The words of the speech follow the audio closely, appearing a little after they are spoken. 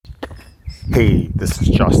Hey, this is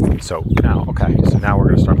Justin. So now we're going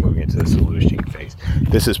to start moving into the solution phase.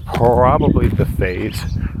 This is probably the phase,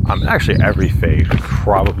 actually every phase would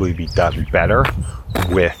probably be done better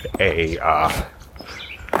with a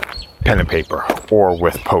pen and paper or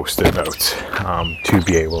with Post-it notes to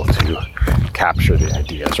be able to capture the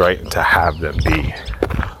ideas, right? And to have them be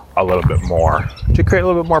a little bit more, to create a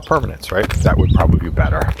little bit more permanence, right? That would probably be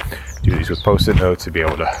better. Do these with Post-it notes to be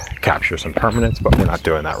able to capture some permanence, but we're not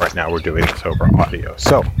doing that right now. We're doing this over audio.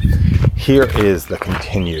 So here is the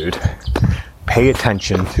continued. Pay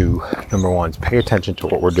attention to, number one, pay attention to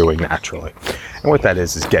what we're doing naturally. And what that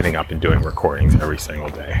is getting up and doing recordings every single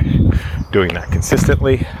day. Doing that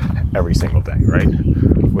consistently every single day, right?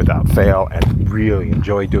 Without fail, and really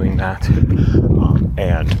enjoy doing that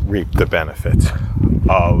and reap the benefits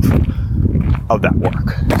of that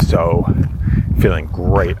work. So feeling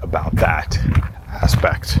great about that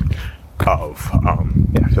aspect of,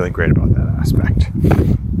 feeling great about that aspect.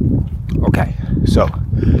 Okay, so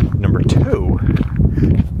number two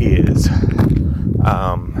is,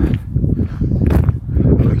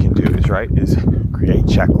 what we can do is create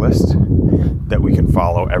checklists that we can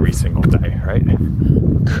follow every single day, right?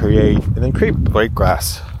 Create break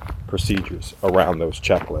glass procedures around those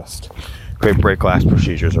checklists. Create break glass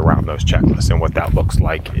procedures around those checklists, and what that looks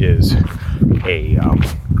like is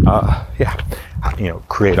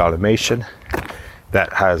create automation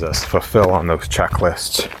that has us fulfill on those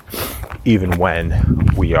checklists, even when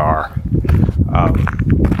we are,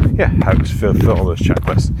 fulfill those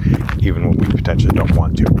checklists, even when we potentially don't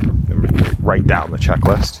want to. Number three, write down the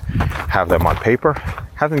checklist, have them on paper,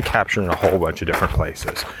 have them captured in a whole bunch of different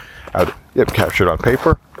places. Captured on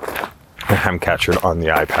paper, and have them captured on the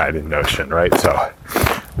iPad in Notion, right? So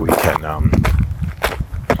we can,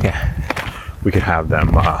 have them,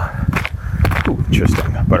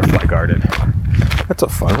 interesting, butterfly garden. That's a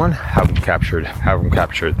fun one. Have them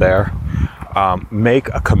captured there. Make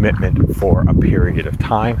a commitment for a period of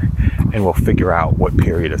time, and we'll figure out what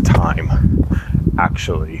period of time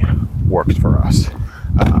actually works for us.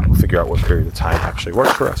 We'll figure out what period of time actually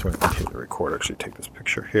works for us. We're going to continue to record. Actually, take this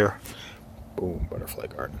picture here. Boom, butterfly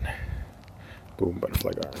garden. Boom,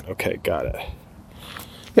 butterfly garden. Okay, got it.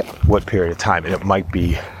 Yeah, what period of time? And it might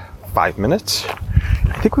be 5 minutes.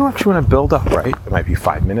 I think we actually want to build up, right? It might be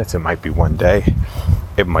 5 minutes. It might be 1 day.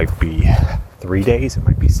 It might be 3 days. It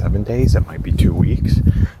might be 7 days. It might be 2 weeks.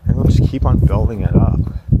 And we'll just keep on building it up.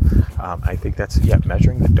 I think that's,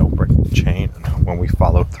 measuring the don't break the chain when we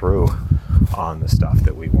follow through on the stuff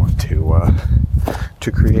that we want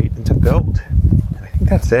to create and to build. And I think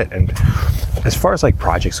that's it. And as far as like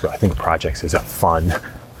projects go, I think projects is a fun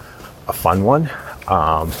one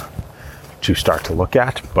to start to look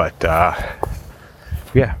at. But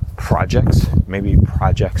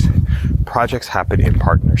projects happen in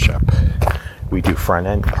partnership. We do front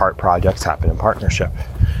end projects happen in partnership.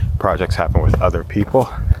 Projects happen with other people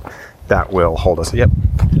that will hold us.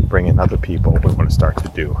 Bring in other people. We want to start to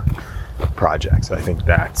do projects. I think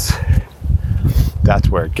that's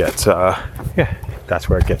where it gets that's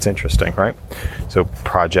where it gets interesting, right? So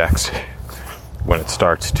projects when it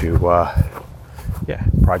starts to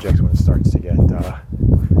get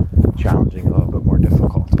challenging, a little bit more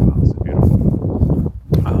difficult. Oh, this is beautiful.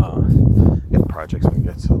 Projects when it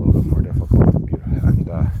gets a little bit more difficult and beautiful, and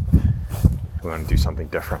we want to do something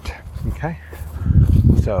different. Okay,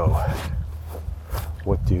 so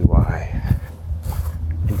what do I?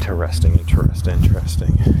 Interesting.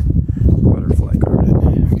 Butterfly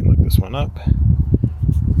garden. We can look this one up.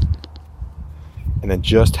 And then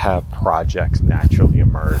just have projects naturally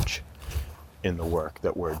emerge in the work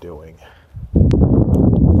that we're doing.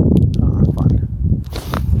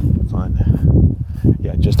 Fun.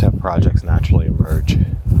 Yeah, just have projects naturally emerge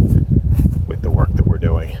with the work that we're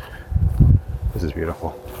doing. This is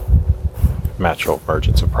beautiful. Natural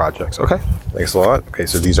emergence of projects. Okay, thanks a lot. Okay,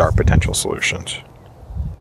 so these are potential solutions.